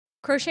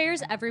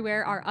Crocheters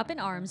everywhere are up in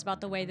arms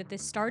about the way that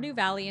this Stardew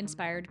Valley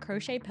inspired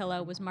crochet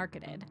pillow was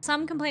marketed.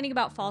 Some complaining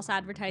about false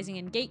advertising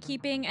and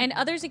gatekeeping, and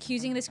others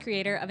accusing this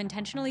creator of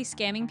intentionally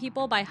scamming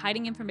people by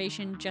hiding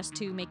information just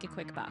to make a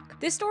quick buck.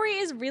 This story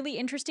is really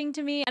interesting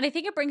to me, and I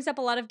think it brings up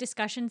a lot of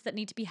discussions that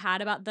need to be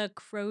had about the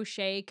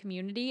crochet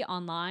community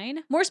online.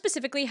 More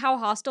specifically, how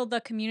hostile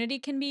the community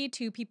can be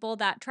to people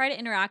that try to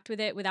interact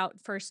with it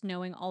without first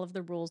knowing all of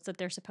the rules that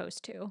they're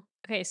supposed to.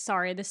 Okay,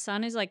 sorry, the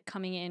sun is like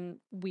coming in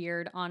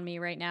weird on me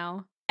right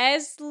now.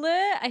 Esle,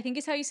 I think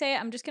is how you say it.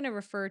 I'm just going to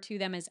refer to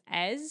them as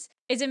Ez,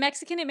 is a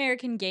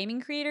Mexican-American gaming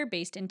creator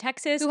based in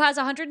Texas who has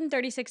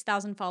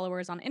 136,000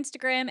 followers on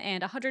Instagram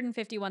and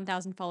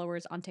 151,000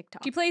 followers on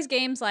TikTok. She plays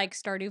games like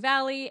Stardew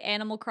Valley,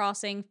 Animal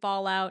Crossing,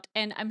 Fallout,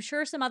 and I'm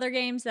sure some other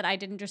games that I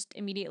didn't just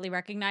immediately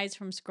recognize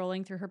from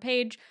scrolling through her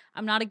page.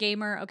 I'm not a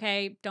gamer,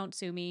 okay? Don't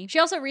sue me. She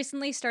also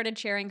recently started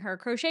sharing her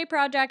crochet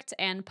projects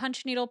and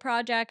punch needle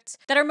projects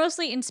that are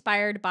mostly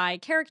inspired by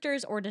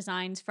characters or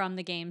designs from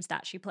the games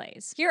that she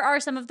plays. Here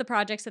are some of the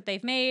projects that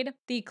they've made: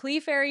 the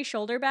Clefairy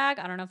shoulder bag,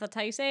 I don't know if that's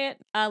how you say it,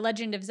 a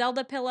Legend of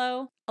Zelda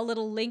pillow, a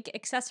little Link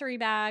accessory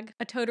bag,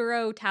 a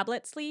Totoro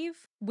tablet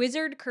sleeve,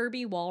 Wizard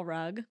Kirby wall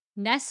rug,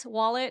 Ness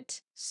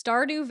wallet,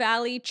 Stardew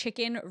Valley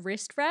chicken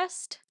wrist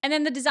rest, and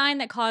then the design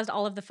that caused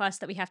all of the fuss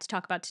that we have to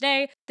talk about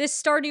today, this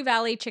Stardew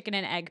Valley chicken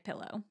and egg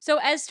pillow. So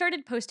Ez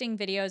started posting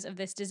videos of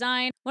this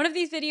design. One of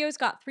these videos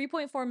got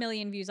 3.4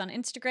 million views on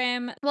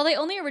Instagram. While they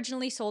only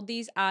originally sold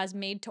these as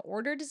made to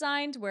order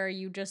designs where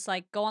you just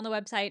like go on the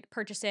website,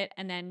 purchase it,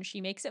 and then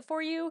she makes it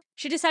for you,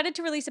 she decided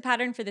to release a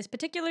pattern for this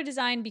particular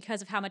design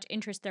because of how much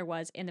interest there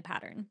was in the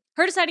pattern.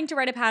 Her deciding to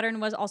write a pattern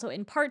was also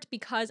in part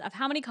because of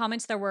how many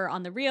comments there were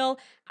on the reel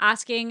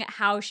asking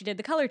how she did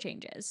the color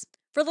changes.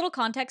 For a little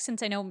context,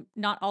 since I know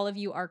not all of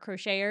you are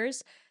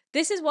crocheters,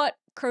 this is what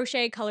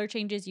crochet color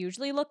changes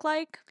usually look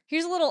like.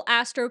 Here's a little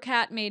Astro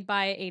Cat made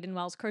by Aiden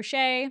Wells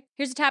Crochet.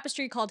 Here's a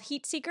tapestry called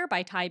Heat Seeker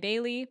by Ty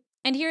Bailey.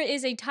 And here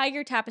is a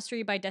tiger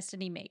tapestry by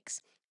Destiny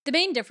Makes. The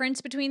main difference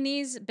between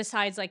these,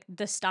 besides like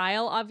the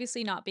style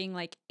obviously not being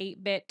like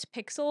 8-bit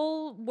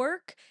pixel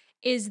work,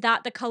 is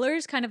that the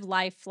colors kind of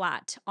lie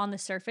flat on the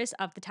surface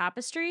of the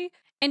tapestry,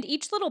 and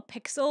each little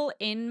pixel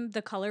in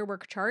the color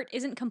work chart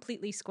isn't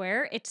completely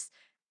square. It's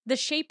the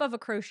shape of a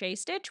crochet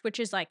stitch, which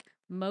is like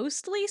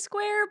mostly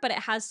square, but it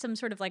has some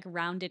sort of like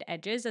rounded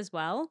edges as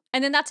well.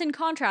 And then that's in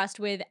contrast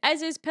with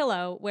Ez's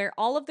pillow, where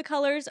all of the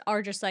colors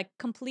are just like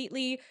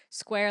completely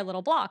square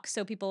little blocks.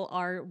 So people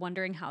are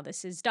wondering how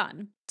this is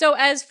done. So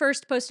Ez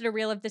first posted a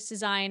reel of this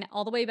design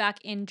all the way back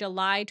in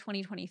July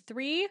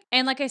 2023.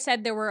 And like I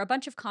said, there were a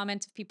bunch of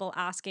comments of people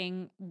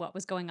asking what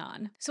was going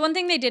on. So one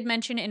thing they did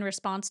mention in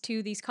response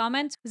to these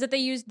comments was that they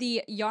used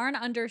the yarn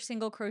under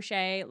single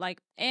crochet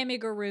like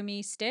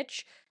amigurumi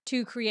stitch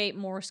to create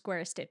more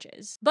square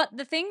stitches. But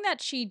the thing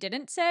that she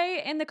didn't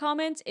say in the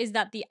comments is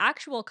that the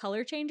actual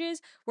color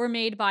changes were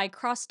made by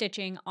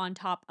cross-stitching on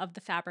top of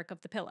the fabric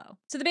of the pillow.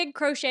 So the big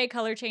crochet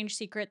color change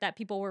secret that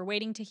people were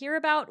waiting to hear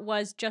about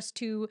was just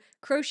to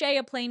crochet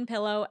a plain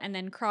pillow and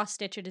then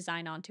cross-stitch a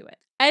design onto it.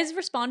 Ez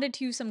responded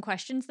to some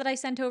questions that I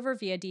sent over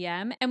via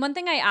DM, and one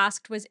thing I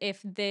asked was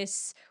if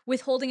this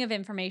withholding of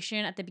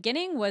information at the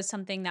beginning was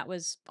something that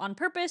was on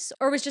purpose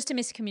or was just a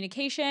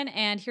miscommunication,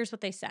 and here's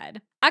what they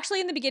said.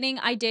 Actually, in the beginning,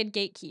 I did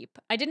gatekeep.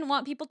 I didn't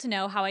want people to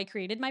know how I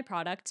created my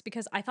products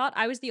because I thought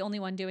I was the only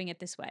one doing it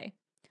this way.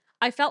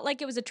 I felt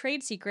like it was a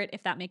trade secret,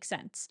 if that makes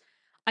sense.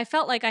 I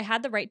felt like I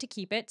had the right to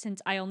keep it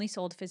since I only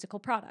sold physical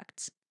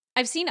products.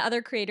 I've seen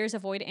other creators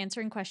avoid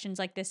answering questions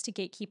like this to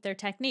gatekeep their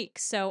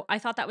techniques, so I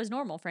thought that was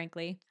normal,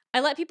 frankly. I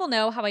let people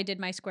know how I did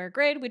my square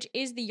grid, which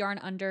is the yarn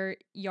under,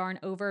 yarn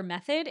over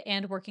method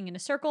and working in a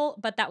circle,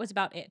 but that was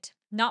about it.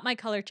 Not my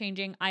color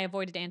changing. I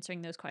avoided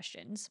answering those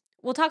questions.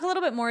 We'll talk a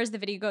little bit more as the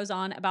video goes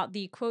on about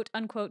the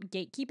quote-unquote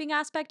gatekeeping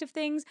aspect of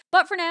things,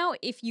 but for now,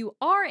 if you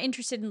are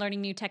interested in learning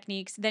new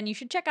techniques, then you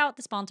should check out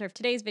the sponsor of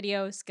today's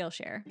video,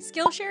 Skillshare.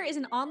 Skillshare is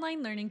an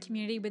online learning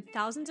community with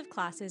thousands of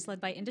classes led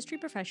by industry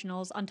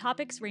professionals on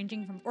topics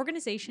ranging from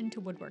organization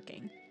to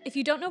woodworking. If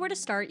you don't know where to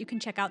start, you can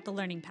check out the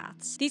learning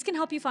paths. These can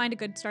help you find a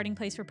good starting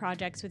place for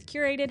projects with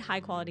curated,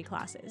 high-quality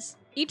classes.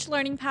 Each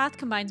learning path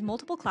combines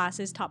multiple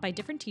classes taught by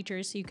different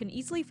teachers so you can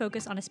easily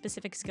focus on a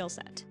specific skill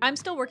set. I'm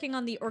still working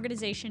on the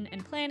organization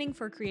and planning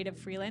for creative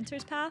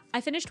freelancers path. I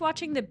finished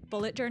watching the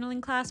bullet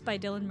journaling class by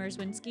Dylan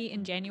Merzwinski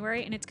in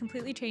January, and it's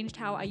completely changed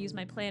how I use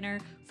my planner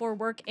for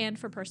work and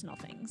for personal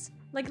things.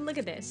 Like, look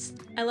at this.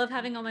 I love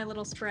having all my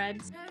little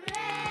spreads.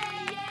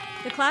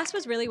 The class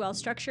was really well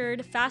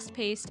structured,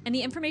 fast-paced, and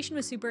the information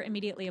was super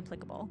immediately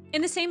applicable.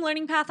 In the same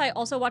learning path, I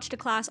also watched a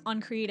class on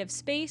creative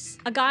space,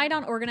 a guide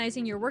on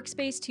organizing your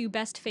workspace to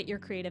best fit your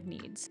creative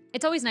needs.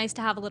 It's always nice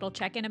to have a little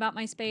check-in about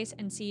my space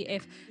and see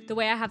if the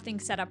way I have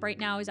things set up right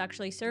now is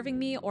actually serving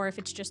me or if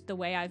it's just the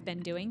way I've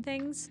been doing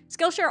things.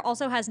 Skillshare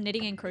also has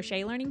knitting and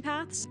crochet learning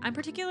paths. I'm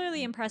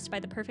particularly impressed by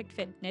the Perfect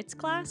Fit Knits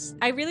class.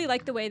 I really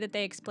like the way that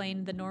they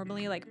explain the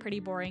normally like pretty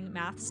boring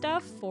math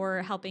stuff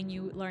for helping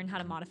you learn how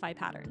to modify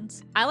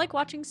patterns. I like like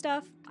watching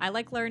stuff. I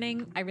like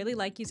learning. I really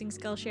like using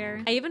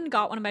Skillshare. I even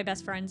got one of my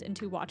best friends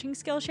into watching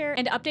Skillshare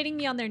and updating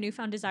me on their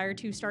newfound desire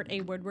to start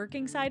a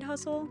woodworking side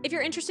hustle. If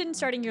you're interested in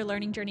starting your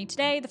learning journey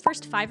today, the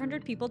first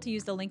 500 people to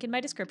use the link in my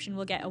description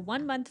will get a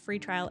 1-month free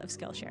trial of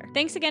Skillshare.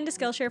 Thanks again to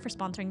Skillshare for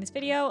sponsoring this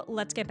video.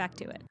 Let's get back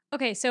to it.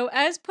 Okay, so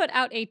Ez put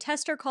out a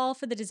tester call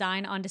for the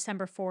design on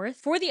December 4th.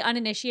 For the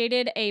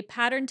uninitiated, a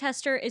pattern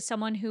tester is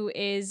someone who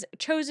is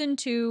chosen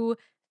to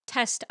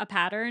test a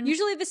pattern.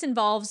 Usually this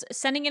involves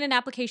sending in an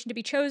application to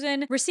be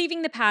chosen,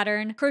 receiving the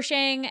pattern,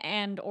 crocheting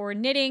and or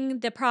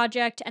knitting the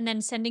project, and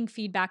then sending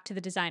feedback to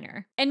the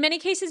designer. In many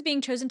cases, being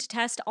chosen to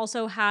test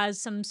also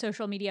has some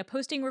social media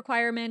posting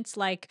requirements,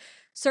 like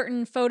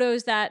certain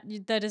photos that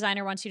the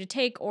designer wants you to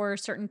take or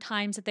certain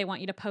times that they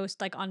want you to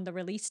post, like on the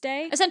release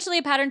day. Essentially,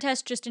 a pattern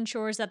test just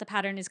ensures that the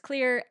pattern is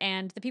clear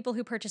and the people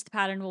who purchase the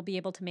pattern will be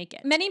able to make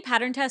it. Many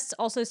pattern tests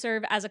also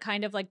serve as a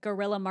kind of like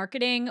guerrilla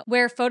marketing,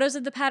 where photos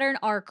of the pattern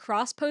are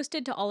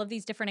cross-posted to all of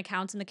these different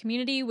accounts in the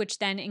community, which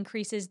then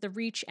increases the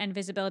reach and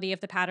visibility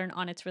of the pattern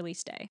on its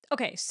release day.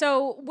 Okay,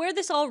 so where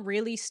this all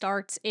really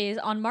starts is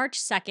on March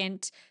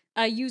 2nd,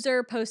 a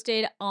user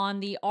posted on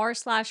the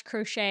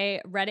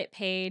r/crochet Reddit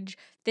page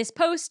this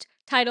post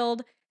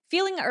titled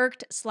 "Feeling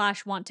irked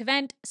 / want to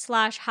vent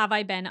 / have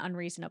I been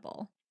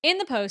unreasonable." In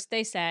the post,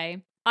 they say,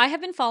 "I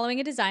have been following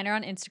a designer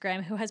on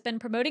Instagram who has been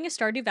promoting a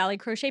Stardew Valley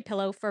crochet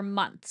pillow for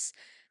months.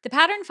 The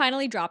pattern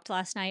finally dropped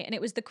last night, and it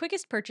was the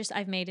quickest purchase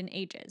I've made in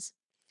ages.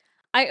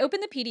 I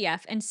open the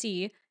PDF and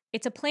see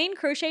it's a plain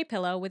crochet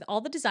pillow with all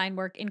the design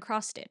work in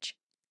cross stitch.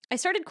 I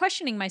started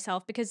questioning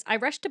myself because I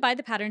rushed to buy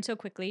the pattern so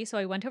quickly, so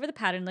I went over the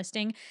pattern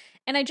listing,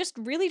 and I just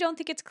really don't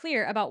think it's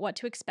clear about what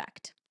to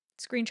expect."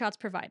 Screenshots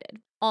provided.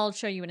 I'll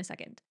show you in a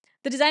second.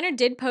 The designer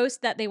did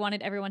post that they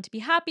wanted everyone to be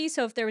happy,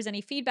 so if there was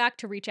any feedback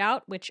to reach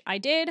out, which I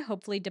did,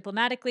 hopefully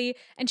diplomatically,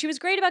 and she was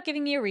great about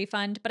giving me a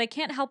refund, but I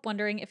can't help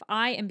wondering if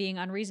I am being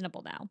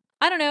unreasonable now.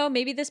 I don't know,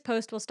 maybe this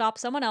post will stop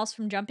someone else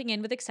from jumping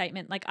in with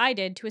excitement like I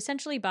did to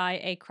essentially buy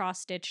a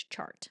cross-stitch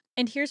chart.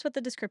 And here's what the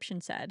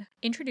description said.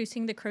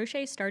 "Introducing the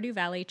Crochet Stardew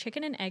Valley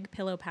Chicken and Egg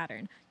Pillow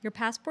Pattern, your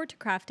passport to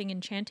crafting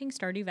enchanting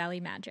Stardew Valley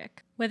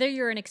magic. Whether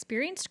you're an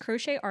experienced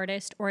crochet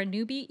artist or a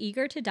newbie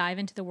eager to dive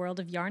into the world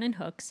of yarn and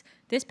hooks,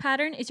 this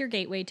pattern is your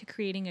gateway to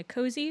creating a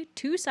cozy,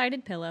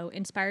 two-sided pillow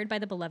inspired by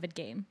the beloved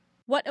game.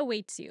 What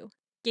awaits you?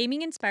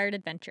 Gaming-inspired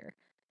adventure.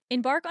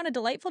 Embark on a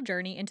delightful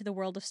journey into the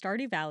world of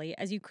Stardew Valley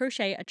as you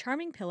crochet a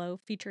charming pillow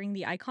featuring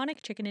the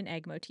iconic chicken and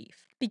egg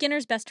motif.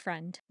 Beginner's best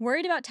friend.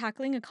 Worried about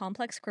tackling a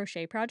complex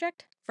crochet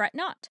project? Fret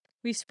not.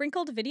 We've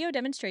sprinkled video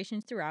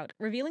demonstrations throughout,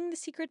 revealing the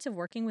secrets of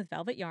working with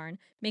velvet yarn,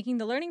 making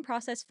the learning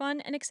process fun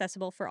and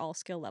accessible for all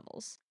skill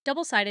levels.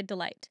 Double-sided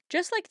delight.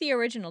 Just like the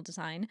original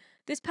design,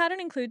 this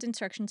pattern includes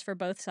instructions for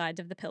both sides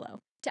of the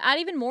pillow. To add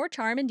even more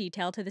charm and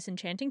detail to this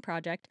enchanting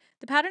project,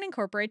 the pattern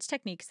incorporates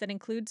techniques that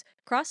includes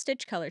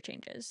cross-stitch color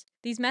changes.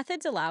 These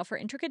methods allow for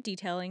intricate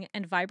detailing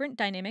and vibrant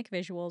dynamic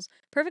visuals,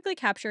 perfectly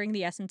capturing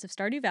the essence of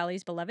Stardew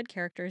Valley's beloved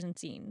characters and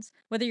scenes.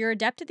 Whether you're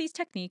adept at these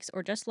techniques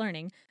or just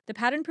learning, the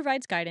pattern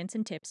provides guidance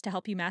and tips to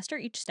help you master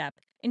each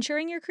step,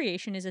 ensuring your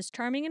creation is as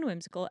charming and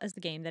whimsical as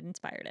the game that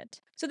inspired it."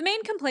 So the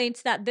main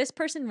complaints that this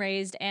person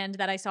raised and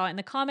that I saw in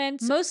the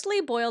comments mostly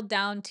boiled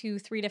down to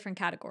 3 different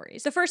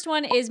categories. The first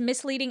one is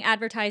misleading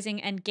advertising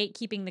and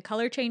gatekeeping the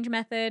color change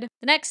method.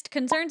 The next,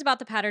 concerns about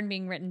the pattern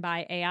being written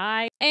by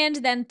AI. And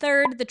then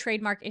third, the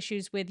trademark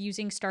issues with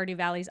using Stardew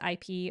Valley's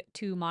IP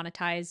to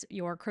monetize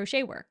your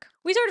crochet work.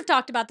 We sort of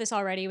talked about this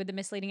already with the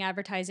misleading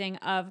advertising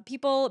of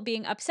people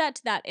being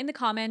upset that in the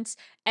comments,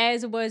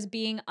 Ez was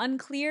being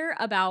unclear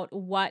about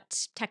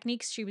what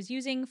techniques she was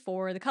using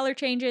for the color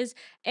changes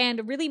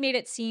and really made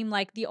it seem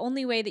like the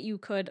only way that you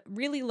could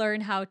really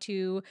learn how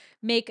to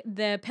make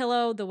the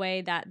pillow the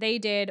way that they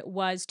did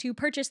was to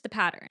purchase the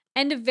pattern.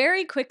 And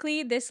very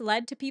quickly, this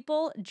led to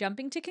people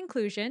jumping to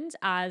conclusions,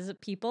 as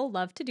people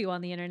love to do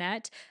on the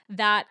internet,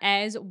 that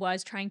Ez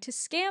was trying to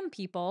scam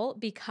people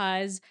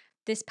because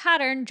this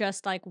pattern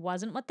just like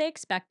wasn't what they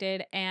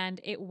expected and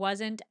it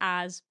wasn't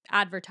as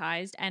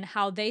advertised and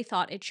how they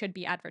thought it should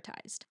be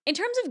advertised. In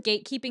terms of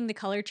gatekeeping the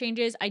color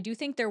changes, I do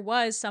think there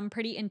was some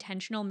pretty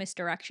intentional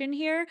misdirection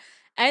here.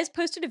 Ez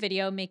posted a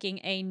video making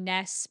a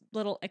Ness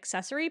little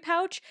accessory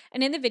pouch,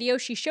 and in the video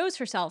she shows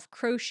herself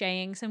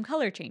crocheting some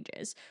color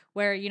changes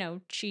where, you know,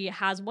 she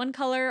has one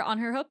color on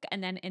her hook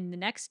and then in the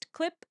next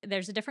clip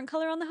there's a different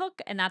color on the hook,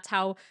 and that's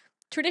how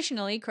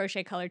traditionally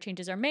crochet color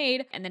changes are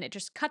made, and then it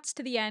just cuts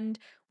to the end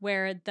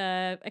where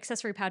the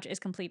accessory pouch is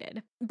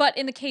completed. But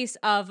in the case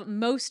of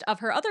most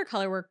of her other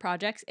colorwork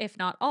projects, if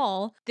not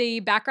all, the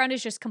background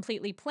is just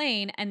completely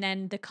plain and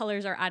then the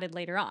colors are added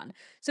later on.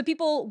 So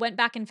people went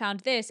back and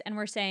found this and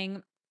were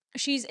saying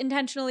she's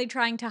intentionally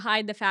trying to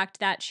hide the fact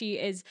that she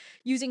is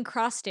using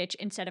cross stitch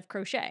instead of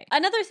crochet.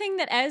 Another thing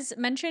that Ez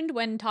mentioned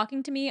when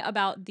talking to me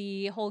about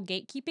the whole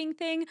gatekeeping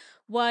thing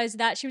was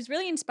that she was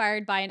really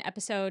inspired by an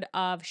episode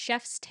of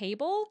Chef's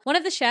Table. One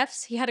of the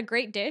chefs, he had a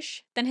great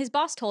dish. Then his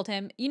boss told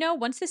him, you know,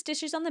 once this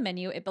dish is on the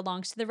menu, it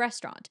belongs to the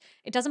restaurant.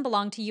 It doesn't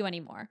belong to you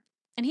anymore.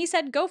 And he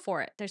said, go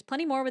for it. There's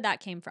plenty more where that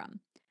came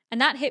from.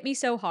 And that hit me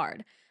so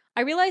hard.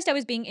 I realized I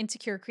was being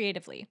insecure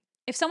creatively.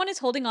 If someone is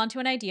holding on to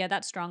an idea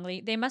that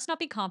strongly, they must not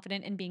be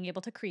confident in being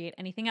able to create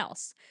anything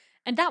else.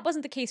 And that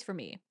wasn't the case for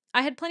me.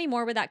 I had plenty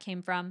more where that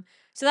came from,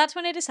 so that's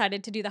when I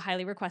decided to do the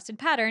highly requested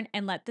pattern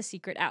and let the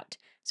secret out,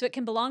 so it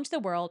can belong to the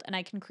world and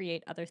I can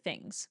create other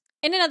things.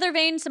 In another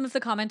vein, some of the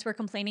comments were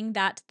complaining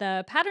that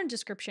the pattern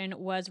description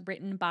was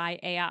written by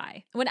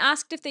AI. When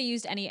asked if they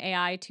used any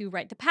AI to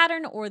write the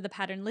pattern or the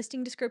pattern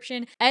listing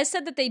description, Ez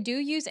said that they do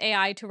use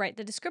AI to write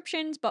the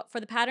descriptions, but for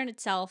the pattern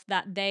itself,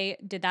 that they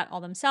did that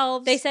all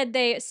themselves. They said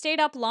they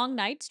stayed up long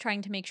nights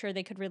trying to make sure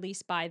they could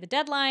release by the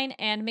deadline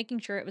and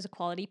making sure it was a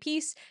quality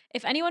piece.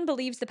 If anyone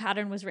believes the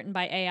pattern was written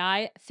by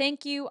AI,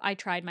 thank you, I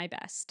tried my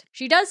best.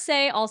 She does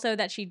say also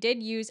that she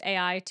did use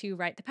AI to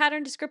write the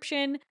pattern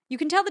description. You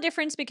can tell the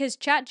difference because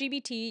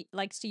ChatGPT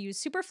likes to use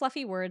super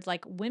fluffy words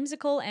like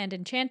whimsical and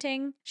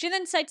enchanting. She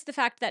then cites the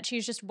fact that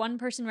she's just one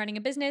person running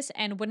a business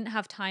and wouldn't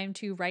have time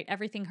to write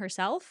everything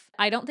herself.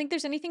 I don't think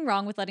there's anything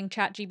wrong with letting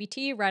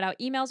ChatGPT write out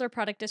emails or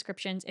product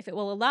descriptions if it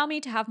will allow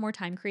me to have more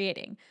time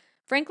creating.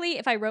 Frankly,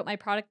 if I wrote my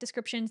product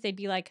descriptions, they'd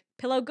be like,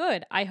 pillow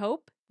good, I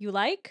hope, you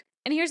like?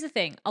 And here's the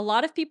thing, a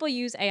lot of people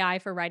use AI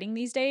for writing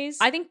these days.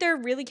 I think there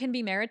really can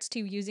be merits to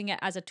using it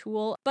as a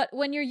tool, but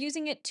when you're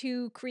using it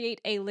to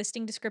create a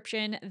listing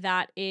description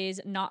that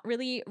is not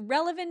really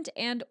relevant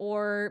and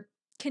or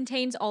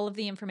contains all of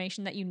the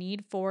information that you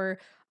need for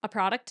a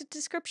product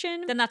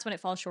description, then that's when it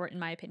falls short in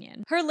my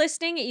opinion. Her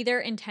listing, either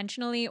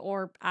intentionally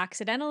or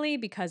accidentally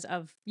because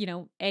of,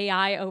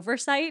 AI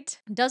oversight,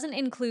 doesn't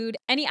include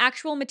any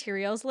actual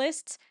materials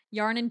lists.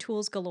 Yarn and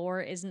tools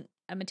galore isn't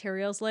a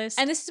materials list.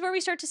 And this is where we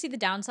start to see the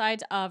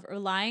downsides of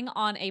relying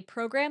on a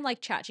program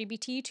like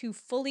ChatGPT to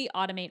fully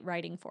automate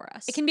writing for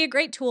us. It can be a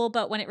great tool,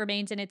 but when it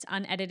remains in its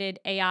unedited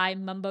AI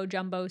mumbo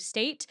jumbo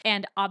state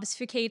and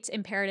obfuscates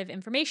imperative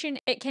information,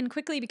 it can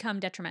quickly become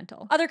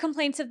detrimental. Other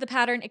complaints of the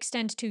pattern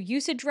extend to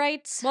usage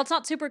rights. While it's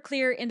not super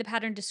clear in the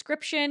pattern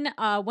description,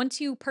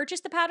 once you purchase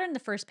the pattern, the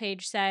first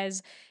page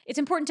says, it's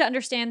important to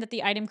understand that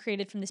the item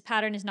created from this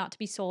pattern is not to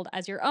be sold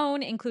as your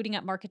own, including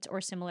at markets or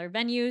similar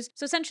venues.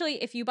 So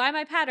essentially, if you buy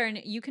my pattern,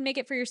 you can make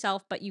it for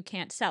yourself, but you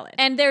can't sell it.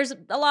 And there's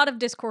a lot of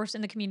discourse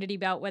in the community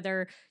about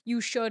whether you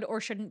should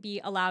or shouldn't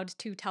be allowed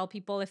to tell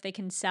people if they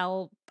can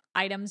sell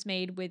items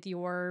made with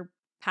your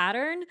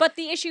pattern. But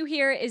the issue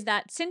here is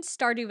that since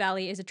Stardew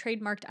Valley is a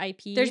trademarked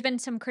IP, there's been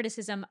some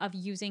criticism of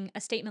using a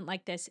statement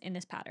like this in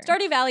this pattern.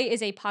 Stardew Valley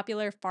is a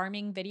popular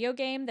farming video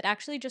game that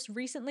actually just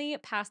recently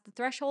passed the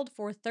threshold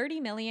for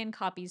 30 million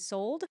copies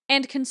sold.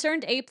 And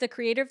Concerned Ape, the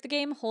creator of the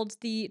game, holds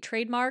the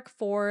trademark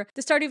for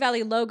the Stardew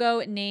Valley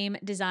logo, name,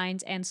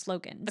 designs, and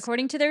slogans.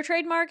 According to their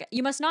trademark,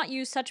 you must not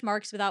use such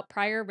marks without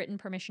prior written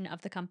permission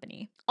of the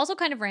company. Also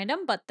kind of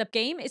random, but the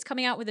game is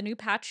coming out with a new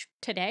patch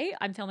today.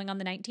 I'm filming on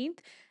the 19th.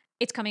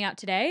 It's coming out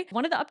today.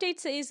 One of the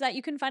updates is that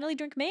you can finally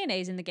drink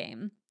mayonnaise in the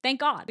game. Thank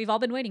God. We've all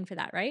been waiting for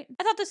that, right?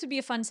 I thought this would be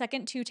a fun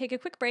second to take a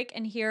quick break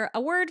and hear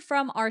a word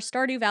from our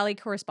Stardew Valley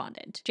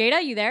correspondent.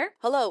 Jaida, you there?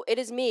 Hello, it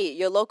is me,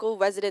 your local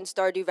resident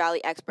Stardew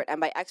Valley expert. And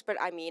by expert,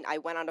 I mean I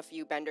went on a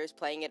few benders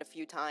playing it a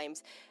few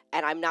times.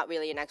 And I'm not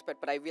really an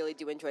expert, but I really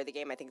do enjoy the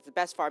game. I think it's the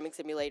best farming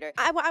simulator.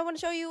 I want to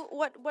show you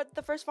what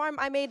the first farm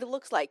I made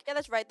looks like. Yeah,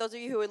 that's right. Those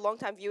of you who are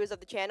longtime viewers of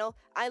the channel,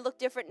 I look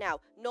different now.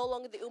 No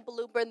longer the Oompa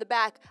Loompa in the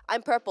back.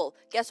 I'm purple.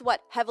 Guess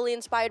what? Heavily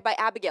inspired by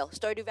Abigail,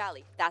 Stardew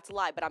Valley. That's a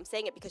lie, but I'm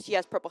saying it because she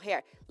has purple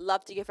hair.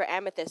 Love to give her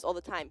amethyst all the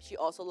time. She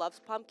also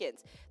loves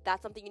pumpkins.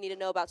 That's something you need to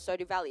know about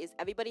Stardew Valley is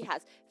everybody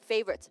has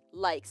favorites,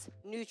 likes,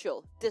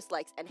 neutral,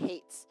 dislikes, and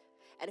hates.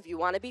 And if you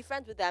want to be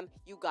friends with them,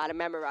 you gotta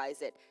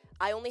memorize it.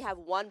 I only have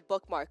one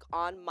bookmark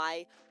on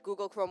my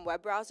Google Chrome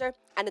web browser,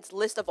 and it's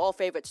list of all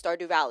favorites,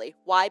 Stardew Valley.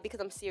 Why? Because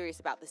I'm serious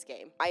about this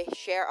game. I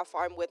share a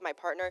farm with my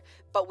partner,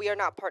 but we are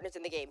not partners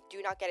in the game.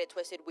 Do not get it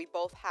twisted. We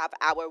both have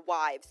our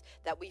wives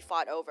that we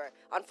fought over.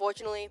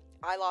 Unfortunately,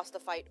 I lost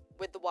the fight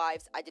with the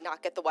wives. I did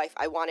not get the wife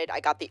I wanted. I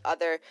got the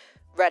other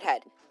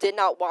redhead. Did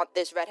not want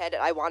this redhead,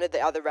 and I wanted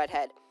the other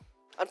redhead.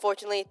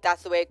 Unfortunately,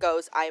 that's the way it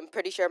goes. I am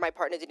pretty sure my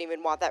partner didn't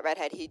even want that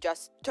redhead. He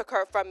just took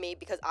her from me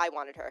because I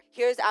wanted her.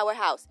 Here's our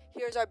house.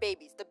 Here's our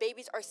babies. The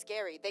babies are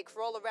scary. They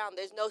crawl around.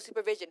 There's no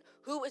supervision.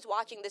 Who is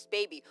watching this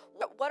baby?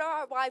 What are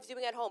our wives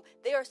doing at home?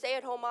 They are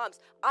stay-at-home moms.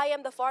 I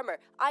am the farmer.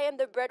 I am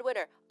the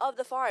breadwinner of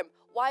the farm.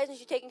 Why isn't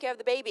she taking care of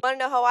the baby? Want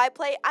to know how I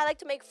play? I like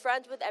to make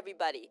friends with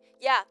everybody.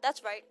 Yeah,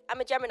 that's right. I'm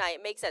a Gemini.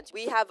 It makes sense.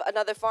 We have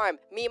another farm.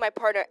 Me, my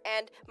partner,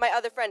 and my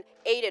other friend,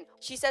 Aiden.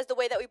 She says the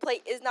way that we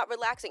play is not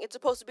relaxing. It's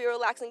supposed to be a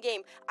relaxing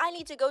game. I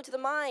need to go to the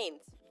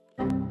mines.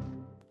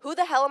 Who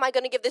the hell am I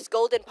going to give this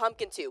golden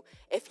pumpkin to?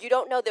 If you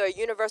don't know, there are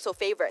universal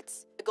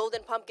favorites. The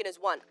golden pumpkin is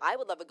one. I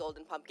would love a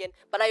golden pumpkin,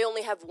 but I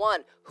only have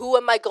one. Who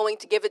am I going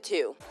to give it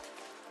to?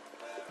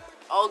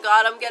 Oh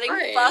god, I'm getting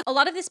fucked. A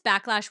lot of this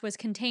backlash was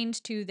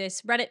contained to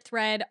this Reddit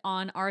thread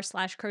on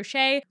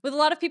r/crochet, with a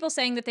lot of people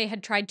saying that they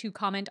had tried to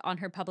comment on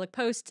her public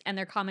posts and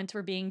their comments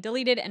were being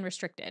deleted and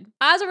restricted.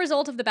 As a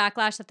result of the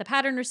backlash that the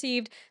pattern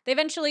received, they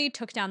eventually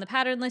took down the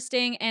pattern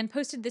listing and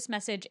posted this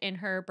message in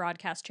her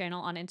broadcast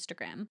channel on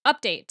Instagram.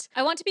 Update.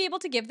 I want to be able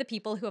to give the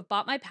people who have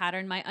bought my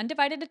pattern my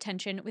undivided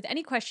attention with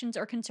any questions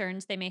or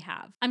concerns they may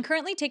have. I'm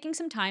currently taking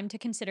some time to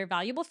consider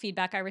valuable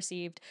feedback I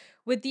received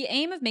with the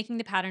aim of making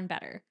the pattern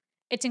better.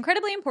 It's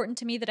incredibly important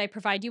to me that I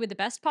provide you with the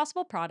best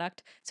possible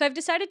product, so I've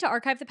decided to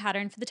archive the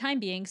pattern for the time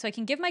being so I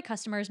can give my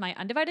customers my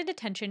undivided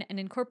attention and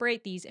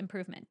incorporate these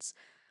improvements.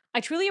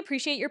 I truly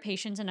appreciate your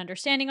patience and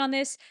understanding on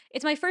this.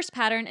 It's my first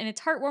pattern and it's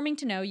heartwarming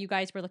to know you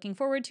guys were looking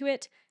forward to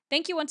it.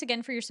 Thank you once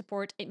again for your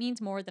support. It means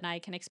more than I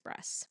can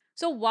express.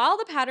 So while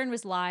the pattern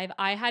was live,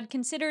 I had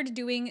considered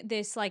doing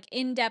this like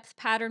in-depth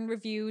pattern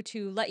review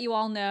to let you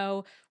all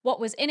know what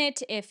was in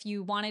it if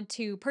you wanted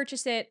to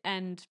purchase it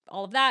and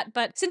all of that.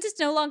 But since it's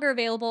no longer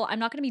available, I'm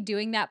not going to be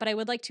doing that, but I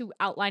would like to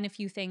outline a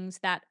few things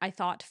that I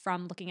thought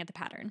from looking at the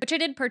pattern, which I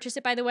did purchase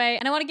it, by the way.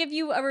 And I want to give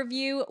you a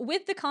review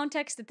with the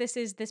context that this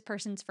is this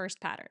person's first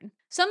pattern.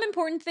 Some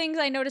important things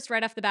I noticed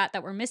right off the bat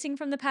that were missing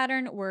from the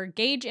pattern were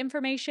gauge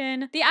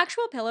information. The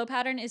actual pillow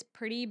pattern is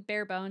pretty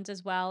bare bones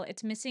as well.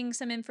 It's missing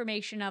some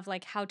information of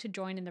like how to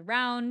join in the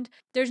round.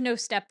 There's no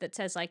step that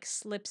says like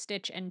slip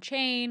stitch and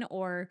chain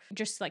or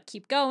just like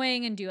keep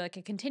going and do like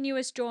a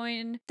continuous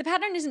join. The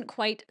pattern isn't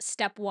quite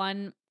step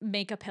 1,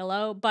 make a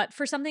pillow, but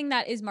for something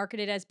that is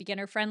marketed as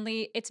beginner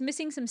friendly, it's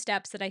missing some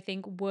steps that I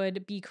think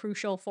would be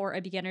crucial for a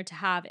beginner to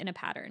have in a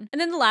pattern. And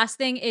then the last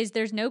thing is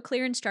there's no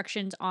clear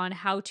instructions on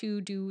how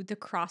to do the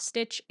cross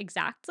stitch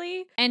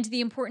exactly and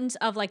the importance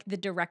of like the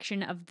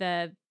direction of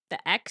the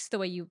X, the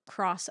way you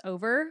cross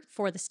over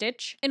for the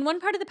stitch. In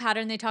one part of the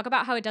pattern, they talk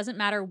about how it doesn't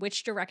matter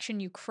which direction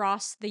you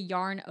cross the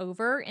yarn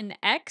over in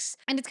the X.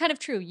 And it's kind of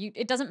true.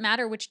 It doesn't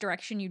matter which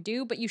direction you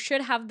do, but you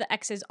should have the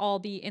X's all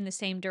be in the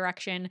same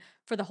direction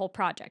for the whole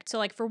project. So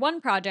like for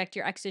one project,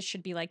 your X's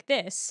should be like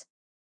this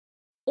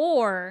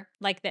or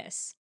like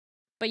this,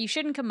 but you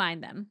shouldn't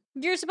combine them.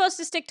 You're supposed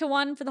to stick to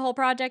one for the whole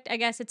project. I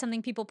guess it's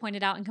something people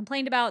pointed out and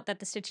complained about, that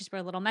the stitches were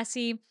a little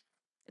messy.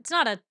 It's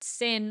not a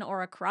sin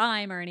or a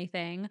crime or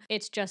anything.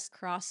 It's just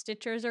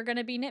cross-stitchers are going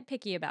to be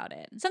nitpicky about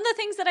it. Some of the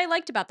things that I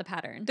liked about the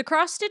pattern. The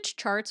cross-stitch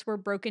charts were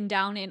broken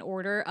down in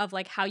order of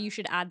like how you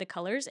should add the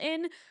colors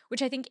in,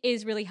 which I think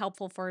is really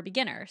helpful for a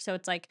beginner. So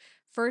it's like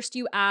first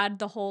you add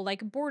the whole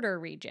like border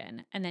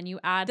region, and then you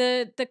add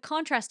the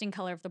contrasting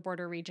color of the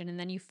border region, and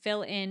then you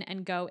fill in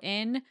and go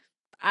in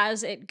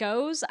as it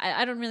goes.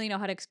 I don't really know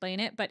how to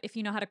explain it, but if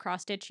you know how to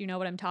cross stitch, you know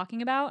what I'm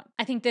talking about.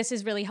 I think this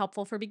is really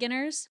helpful for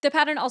beginners. The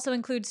pattern also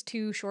includes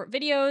 2 short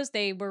videos.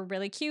 They were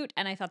really cute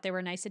and I thought they were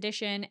a nice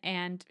addition,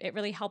 and it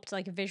really helped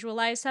like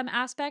visualize some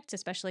aspects,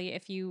 especially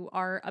if you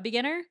are a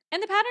beginner.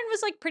 And the pattern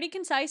was like pretty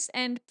concise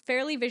and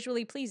fairly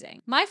visually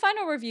pleasing. My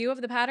final review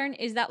of the pattern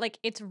is that like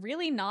it's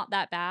really not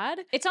that bad.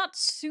 It's not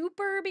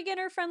super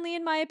beginner friendly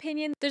in my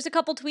opinion. There's a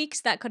couple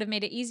tweaks that could have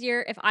made it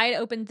easier. If I had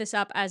opened this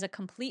up as a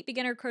complete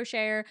beginner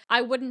crocheter,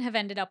 I wouldn't have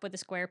ended up with a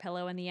square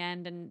pillow in the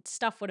end and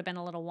stuff would have been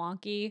a little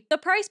wonky. The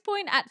price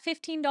point at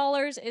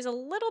 $15 is a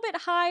little bit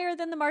higher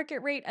than the market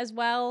rate as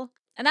well.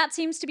 And that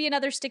seems to be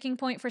another sticking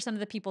point for some of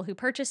the people who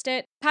purchased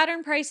it.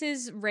 Pattern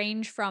prices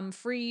range from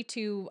free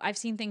to, I've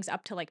seen things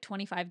up to like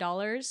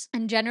 $25.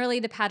 And generally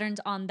the patterns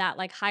on that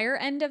like higher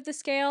end of the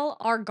scale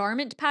are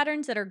garment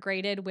patterns that are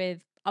graded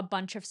with a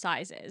bunch of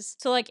sizes.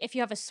 So like if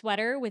you have a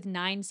sweater with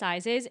 9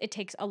 sizes, it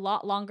takes a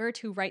lot longer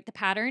to write the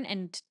pattern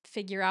and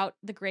figure out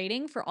the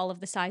grading for all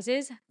of the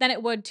sizes than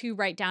it would to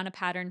write down a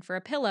pattern for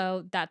a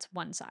pillow that's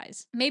 1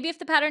 size. Maybe if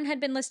the pattern had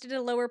been listed at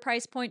a lower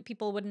price point,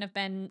 people wouldn't have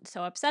been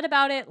so upset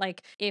about it.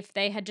 Like if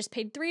they had just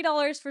paid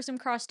 $3 for some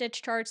cross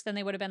stitch charts, then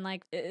they would have been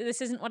like,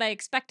 this isn't what I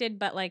expected,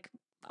 but like,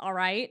 all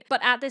right.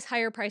 But at this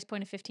higher price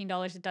point of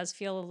 $15, it does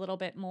feel a little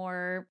bit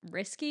more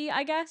risky,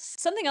 I guess.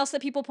 Something else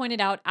that people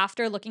pointed out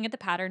after looking at the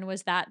pattern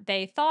was that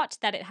they thought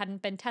that it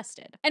hadn't been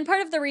tested. And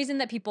part of the reason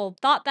that people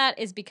thought that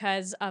is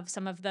because of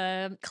some of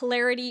the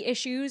clarity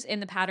issues in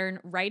the pattern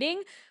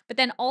writing, but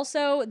then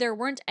also there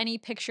weren't any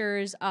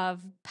pictures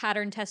of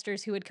pattern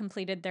testers who had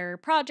completed their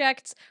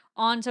projects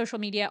on social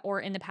media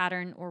or in the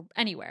pattern or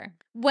anywhere.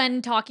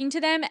 When talking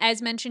to them,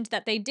 Ez mentioned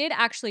that they did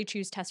actually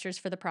choose testers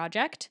for the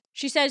project.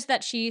 She says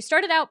that she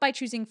started out by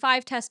choosing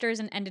 5 testers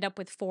and ended up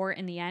with 4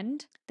 in the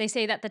end. They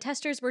say that the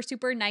testers were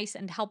super nice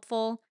and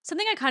helpful.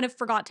 Something I kind of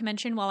forgot to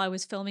mention while I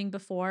was filming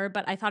before,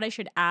 but I thought I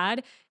should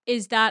add,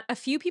 is that a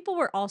few people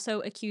were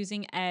also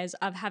accusing Ez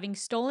of having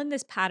stolen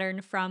this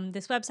pattern from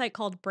this website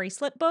called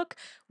Bracelet Book,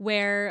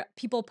 where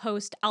people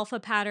post alpha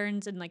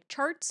patterns and like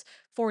charts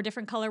for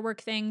different color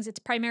work things. It's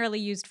primarily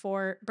used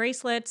for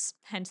bracelets,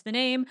 hence the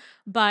name,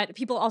 but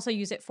people also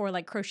use it for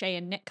like crochet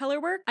and knit color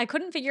work. I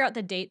couldn't figure out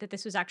the date that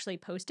this was actually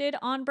posted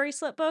on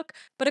Bracelet Book,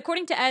 but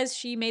according to Ez,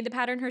 she made the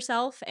pattern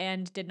herself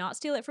and did not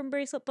steal it from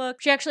Bracelet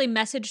Book. She actually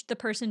messaged the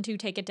person to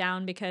take it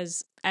down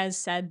because as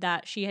said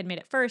that she had made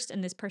it first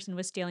and this person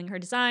was stealing her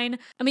design.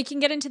 And we can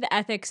get into the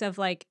ethics of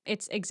like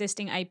its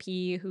existing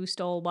IP, who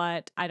stole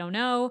what, I don't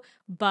know,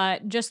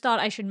 but just thought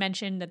I should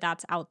mention that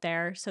that's out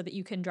there so that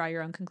you can draw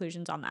your own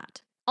conclusions on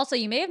that. Also,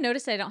 you may have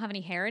noticed that I don't have any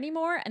hair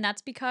anymore, and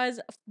that's because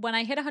when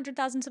I hit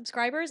 100,000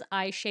 subscribers,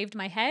 I shaved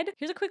my head.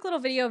 Here's a quick little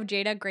video of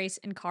Jaida, Grace,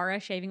 and Kara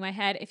shaving my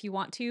head. If you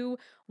want to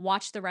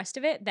watch the rest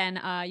of it,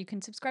 then you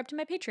can subscribe to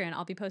my Patreon.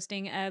 I'll be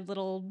posting a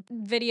little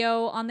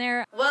video on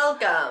there.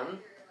 Welcome.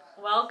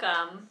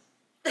 Welcome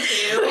to...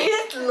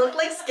 You look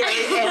like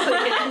scary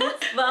aliens.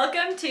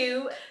 Welcome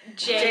to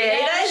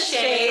Jaida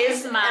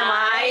shaves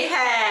my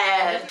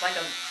head. Like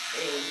a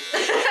babe.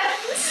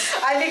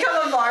 I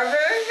become a barber.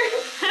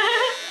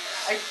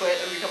 I quit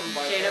and become a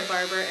barber. Jaida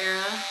barber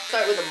era.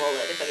 Start with a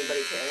mullet if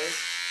anybody cares.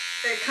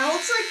 It kind of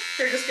looks like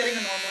they're just getting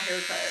a normal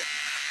haircut.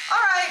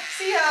 Alright,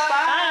 see ya!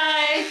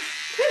 Bye!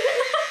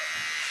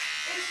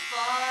 It's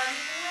fun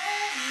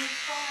when you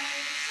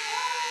find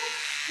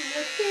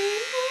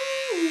looking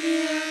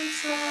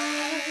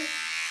inside.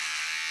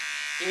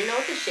 Do you know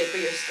what the shape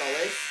of your skull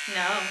is?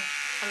 No,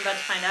 I'm about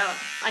to find out.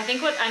 I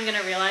think what I'm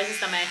gonna realize is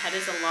that my head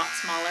is a lot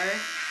smaller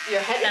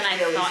Your head than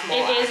is I really thought. small.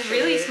 It is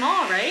really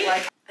small, right?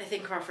 Like, I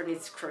think Crawford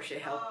needs crochet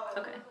help.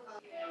 Okay.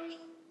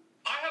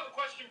 I have a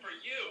question for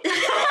you.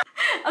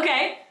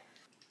 Okay.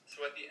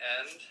 So at the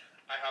end,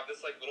 I have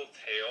this like little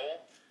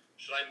tail.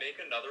 Should I make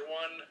another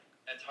one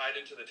and tie it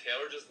into the tail,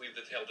 or just leave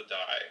the tail to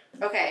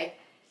die? Okay.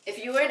 If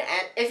you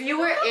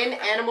were in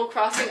Animal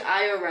Crossing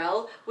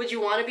IRL, would you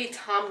want to be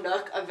Tom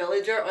Nook, a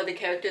villager, or the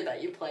character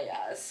that you play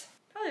as?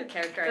 Probably the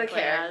character I The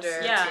play as.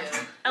 character, Yeah.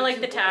 too. I like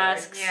the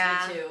tasks.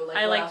 Yeah. Me too.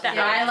 I like the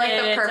outfits. I like the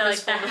I like the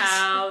purposefulness.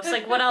 house.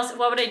 Like, what else?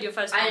 What would I do if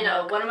I was I Tom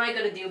know. Nook? What am I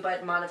gonna do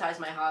but monetize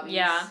my hobbies?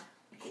 Yeah.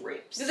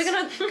 Grapes. This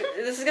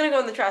is gonna go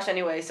in the trash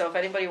anyway. So if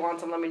anybody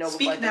wants them, let me know.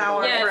 Speak before I throw now them or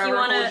away. Yeah, if forever you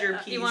hold your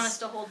want peace. us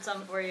to hold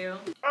some for you.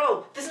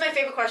 Oh, this is my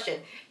favorite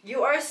question.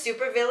 You are a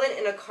supervillain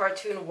in a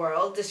cartoon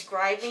world.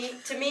 Describe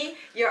to me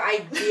your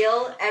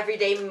ideal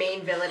everyday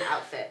main villain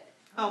outfit.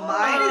 Oh,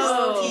 mine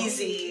Oh. is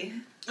easy.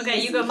 Okay,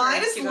 you go Mine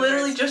first. is You go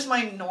literally first. just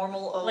my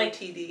normal Like-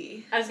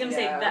 OOTD. I was gonna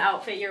say Yeah. the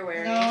outfit you're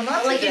wearing. No,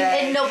 not Like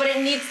today. no, but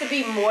it needs to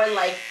be more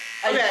like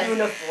a Okay.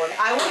 uniform.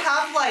 I would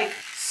have like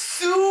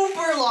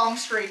super long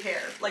straight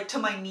hair, like to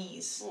my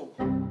knees.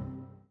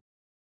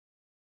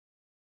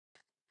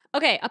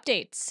 Okay,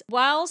 updates.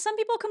 While some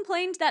people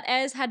complained that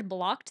Ez had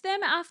blocked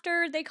them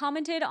after they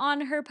commented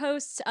on her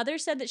posts,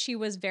 others said that she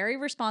was very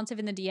responsive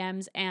in the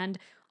DMs and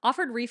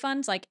offered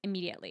refunds like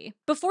immediately.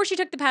 Before she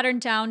took the pattern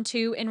down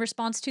too, in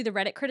response to the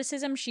Reddit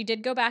criticism, she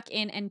did go back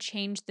in and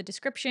change the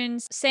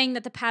descriptions, saying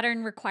that the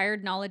pattern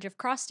required knowledge of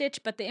cross-stitch,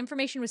 but the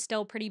information was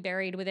still pretty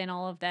buried within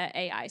all of the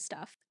AI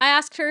stuff. I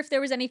asked her if there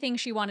was anything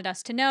she wanted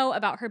us to know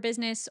about her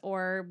business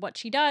or what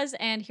she does,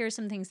 and here's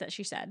some things that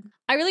she said.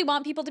 I really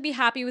want people to be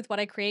happy with what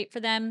I create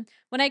for them.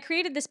 When I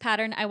created this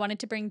pattern, I wanted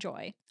to bring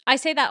joy. I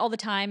say that all the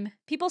time.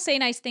 People say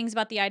nice things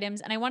about the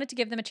items, and I wanted to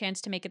give them a chance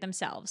to make it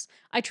themselves.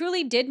 I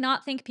truly did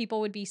not think people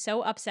would be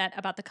so upset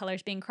about the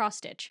colors being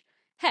cross-stitch.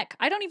 Heck,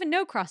 I don't even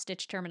know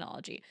cross-stitch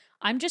terminology.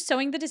 I'm just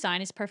sewing the design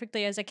as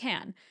perfectly as I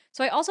can.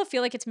 So I also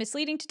feel like it's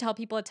misleading to tell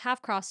people it's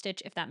half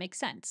cross-stitch if that makes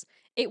sense.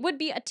 It would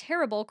be a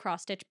terrible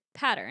cross-stitch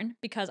pattern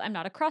because I'm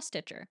not a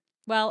cross-stitcher.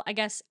 Well, I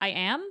guess I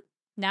am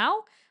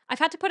now. I've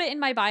had to put it in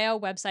my bio,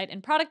 website,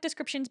 and product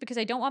descriptions because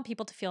I don't want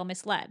people to feel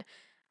misled.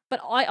 But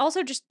I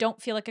also just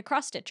don't feel like a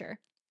cross-stitcher.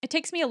 It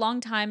takes me a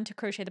long time to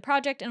crochet the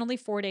project and only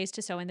 4 days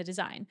to sew in the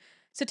design.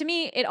 So to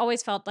me, it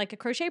always felt like a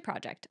crochet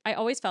project. I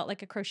always felt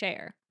like a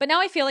crocheter. But now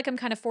I feel like I'm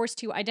kind of forced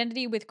to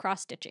identity with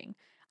cross-stitching.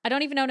 I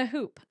don't even own a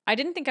hoop. I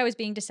didn't think I was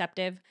being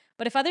deceptive,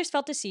 but if others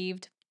felt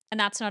deceived, and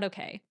that's not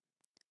okay.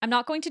 I'm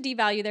not going to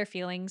devalue their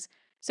feelings,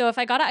 so if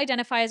I gotta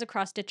identify as a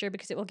cross-stitcher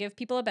because it will give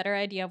people a better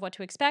idea of what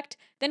to expect,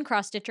 then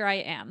cross-stitcher I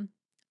am.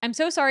 I'm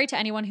so sorry to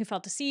anyone who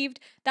felt deceived.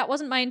 That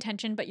wasn't my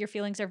intention, but your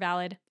feelings are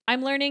valid.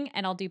 I'm learning,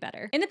 and I'll do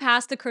better. In the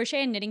past, the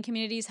crochet and knitting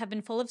communities have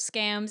been full of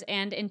scams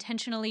and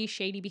intentionally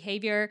shady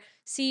behavior.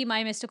 See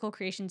my Mystical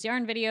Creations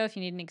yarn video if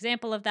you need an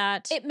example of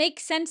that. It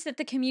makes sense that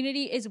the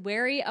community is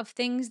wary of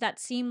things that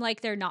seem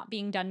like they're not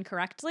being done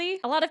correctly.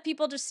 A lot of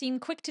people just seem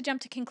quick to jump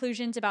to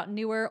conclusions about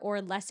newer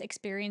or less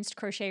experienced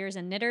crocheters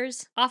and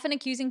knitters, often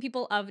accusing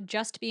people of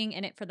just being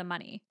in it for the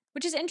money.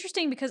 Which is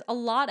interesting because a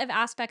lot of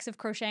aspects of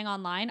crocheting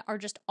online are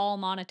just all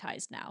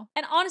monetized now.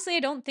 And honestly,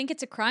 I don't think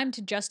it's a crime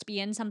to just be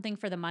in something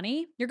for the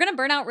money. You're gonna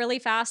burn out really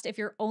fast if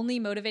your only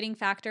motivating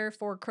factor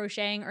for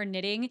crocheting or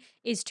knitting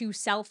is to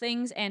sell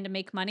things and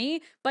make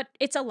money, but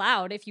it's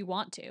allowed if you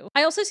want to.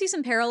 I also see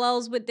some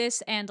parallels with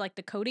this and like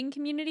the coding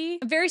community.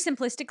 Very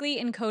simplistically,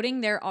 in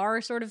coding, there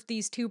are sort of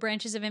these two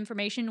branches of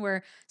information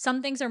where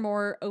some things are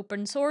more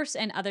open source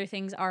and other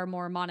things are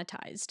more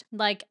monetized.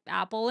 Like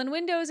Apple and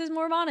Windows is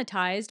more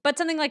monetized, but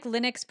something like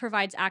Linux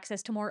provides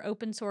access to more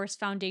open source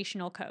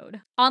foundational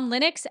code. On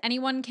Linux,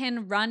 anyone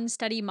can run,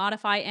 study,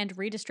 modify, and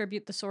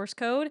redistribute the source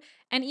code,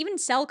 and and even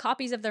sell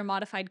copies of their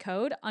modified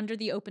code under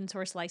the open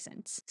source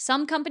license.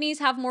 Some companies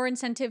have more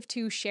incentive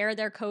to share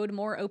their code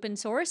more open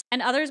source,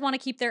 and others want to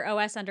keep their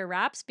OS under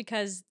wraps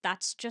because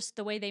that's just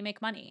the way they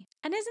make money.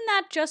 And isn't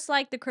that just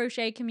like the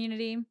crochet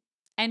community?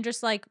 And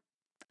just like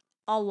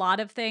a lot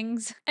of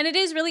things. And it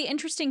is really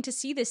interesting to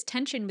see this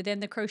tension within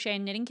the crochet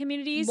and knitting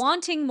communities,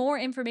 wanting more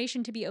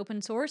information to be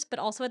open source, but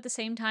also at the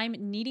same time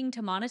needing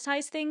to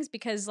monetize things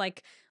because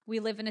like we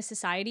live in a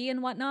society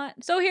and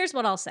whatnot. So here's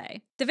what I'll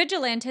say. The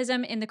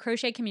vigilantism in the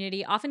crochet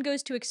community often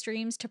goes to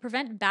extremes to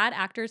prevent bad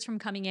actors from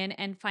coming in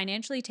and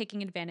financially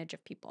taking advantage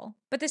of people.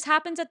 But this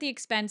happens at the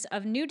expense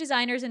of new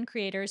designers and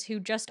creators who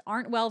just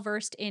aren't well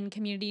versed in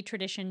community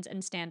traditions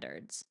and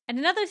standards. And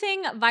another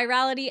thing,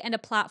 virality and a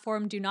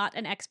platform do not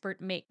an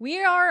expert make.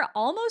 We are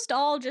almost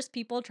all just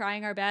people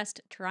trying our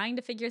best, trying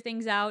to figure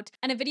things out,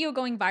 and a video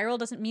going viral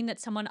doesn't mean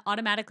that someone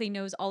automatically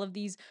knows all of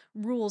these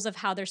rules of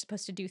how they're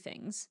supposed to do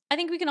things. I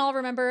think we can all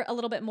remember a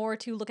little bit more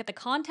to look at the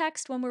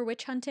context when we're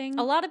witch hunting.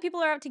 A lot of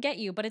people are out to get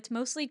you, but it's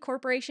mostly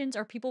corporations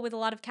or people with a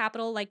lot of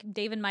capital like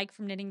Dave and Mike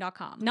from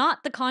knitting.com.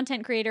 Not the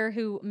content creator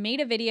who made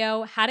a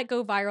video, had it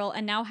go viral,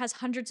 and now has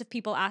hundreds of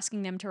people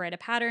asking them to write a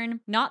pattern.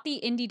 Not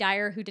the indie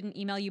dyer who didn't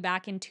email you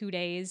back in 2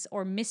 days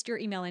or missed your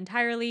email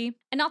entirely.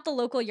 And not the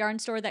local yarn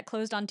store that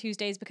closed on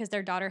Tuesdays because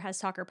their daughter has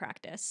soccer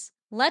practice.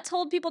 Let's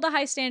hold people to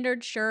high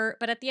standards, sure,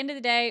 but at the end of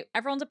the day,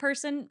 everyone's a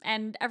person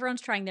and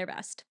everyone's trying their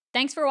best.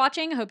 Thanks for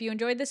watching. I hope you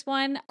enjoyed this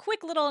one.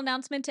 Quick little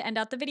announcement to end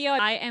out the video.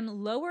 I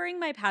am lowering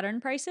my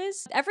pattern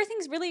prices.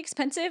 Everything's really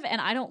expensive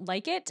and I don't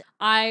like it.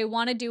 I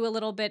want to do a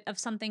little bit of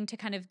something to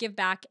kind of give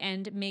back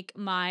and make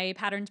my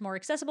patterns more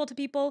accessible to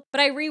people,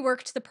 but I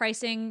reworked the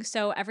pricing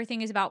so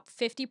everything is about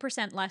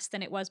 50% less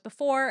than it was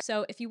before.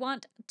 So if you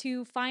want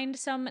to find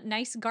some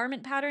nice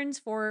garment patterns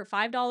for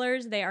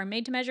 $5, they are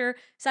made to measure,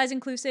 size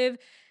inclusive,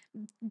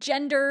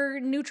 gender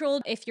neutral.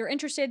 If you're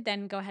interested,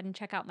 then go ahead and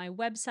check out my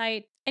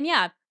website. And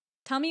yeah,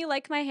 tell me you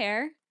like my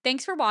hair.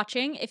 Thanks for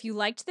watching. If you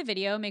liked the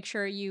video, make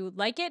sure you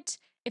like it.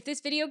 If this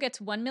video gets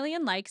 1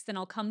 million likes, then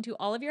I'll come to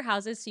all of your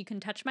houses so you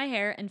can touch my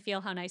hair and feel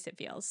how nice it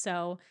feels.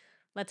 So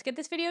let's get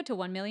this video to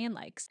 1 million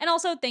likes. And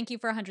also thank you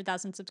for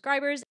 100,000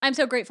 subscribers. I'm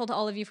so grateful to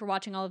all of you for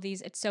watching all of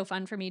these. It's so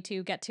fun for me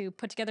to get to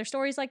put together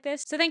stories like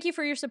this. So thank you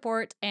for your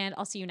support and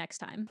I'll see you next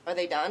time. Are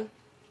they done?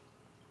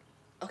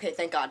 Okay,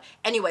 thank God.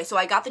 Anyway, so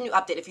I got the new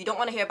update. If you don't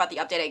want to hear about the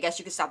update, I guess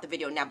you can stop the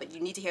video now, but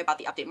you need to hear about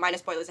the update. Minus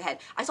spoilers ahead.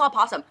 I saw a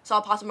possum.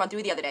 Run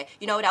through the other day.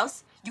 You know what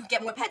else? You can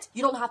get more pets.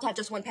 You don't have to have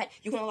just one pet.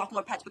 You can unlock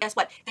more pets. But guess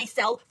what? They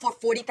sell for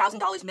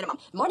 $40,000 minimum.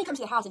 Marnie comes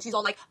to the house and she's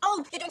all like,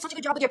 oh, you're doing such a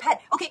good job with your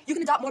pet. Okay, you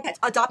can adopt more pets.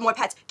 Adopt more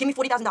pets. Give me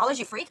 $40,000,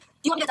 you freak. Do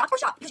you want me to adopt or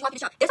shop? Because you want me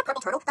to shop. There's a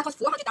purple turtle that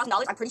costs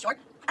 $400,000, I'm pretty sure.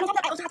 And on top of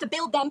that, I also have to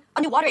build them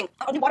a new watering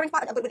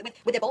spot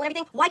with their bowl and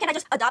everything. Why can't I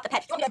just adopt a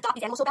pet? You want me to adopt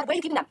these animals so bad? Where are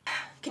you keeping them?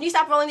 Can you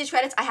stop rolling these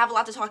credits? I have a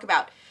lot to talk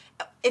about.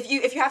 If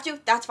you have to,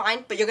 that's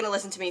fine, but you're gonna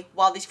listen to me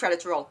while these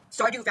credits roll.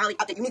 Stardew Valley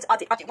update. You need to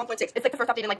update 1.6. It's like the first update in like